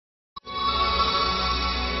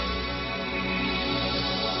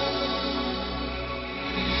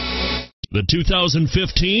The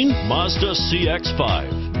 2015 Mazda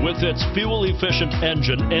CX-5. With its fuel-efficient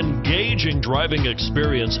engine, engaging driving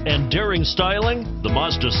experience, and daring styling, the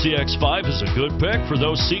Mazda CX-5 is a good pick for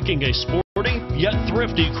those seeking a sporty yet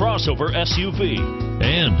thrifty crossover SUV.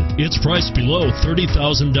 And it's priced below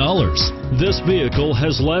 $30,000. This vehicle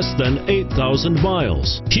has less than 8,000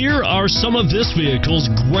 miles. Here are some of this vehicle's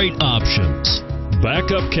great options: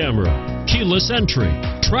 backup camera, keyless entry,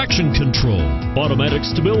 traction control, automatic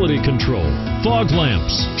stability control, fog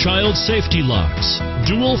lamps, child safety locks,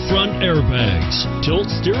 dual front airbags, tilt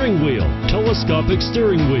steering wheel, telescopic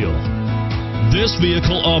steering wheel. This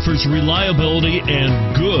vehicle offers reliability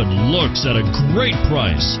and good looks at a great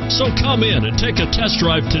price. So come in and take a test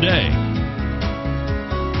drive today.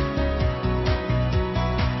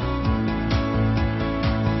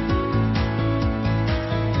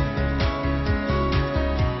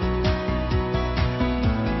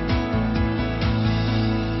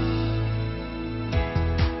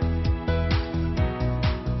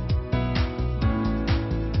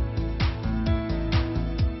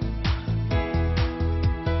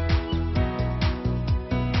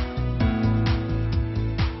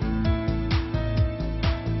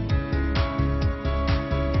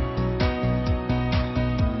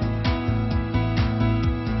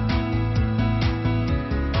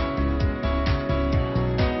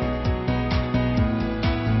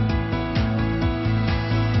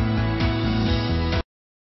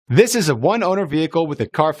 This is a one-owner vehicle with a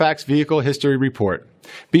Carfax Vehicle History Report.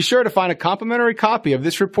 Be sure to find a complimentary copy of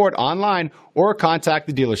this report online or contact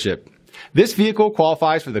the dealership. This vehicle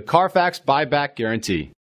qualifies for the Carfax Buyback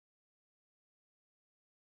Guarantee.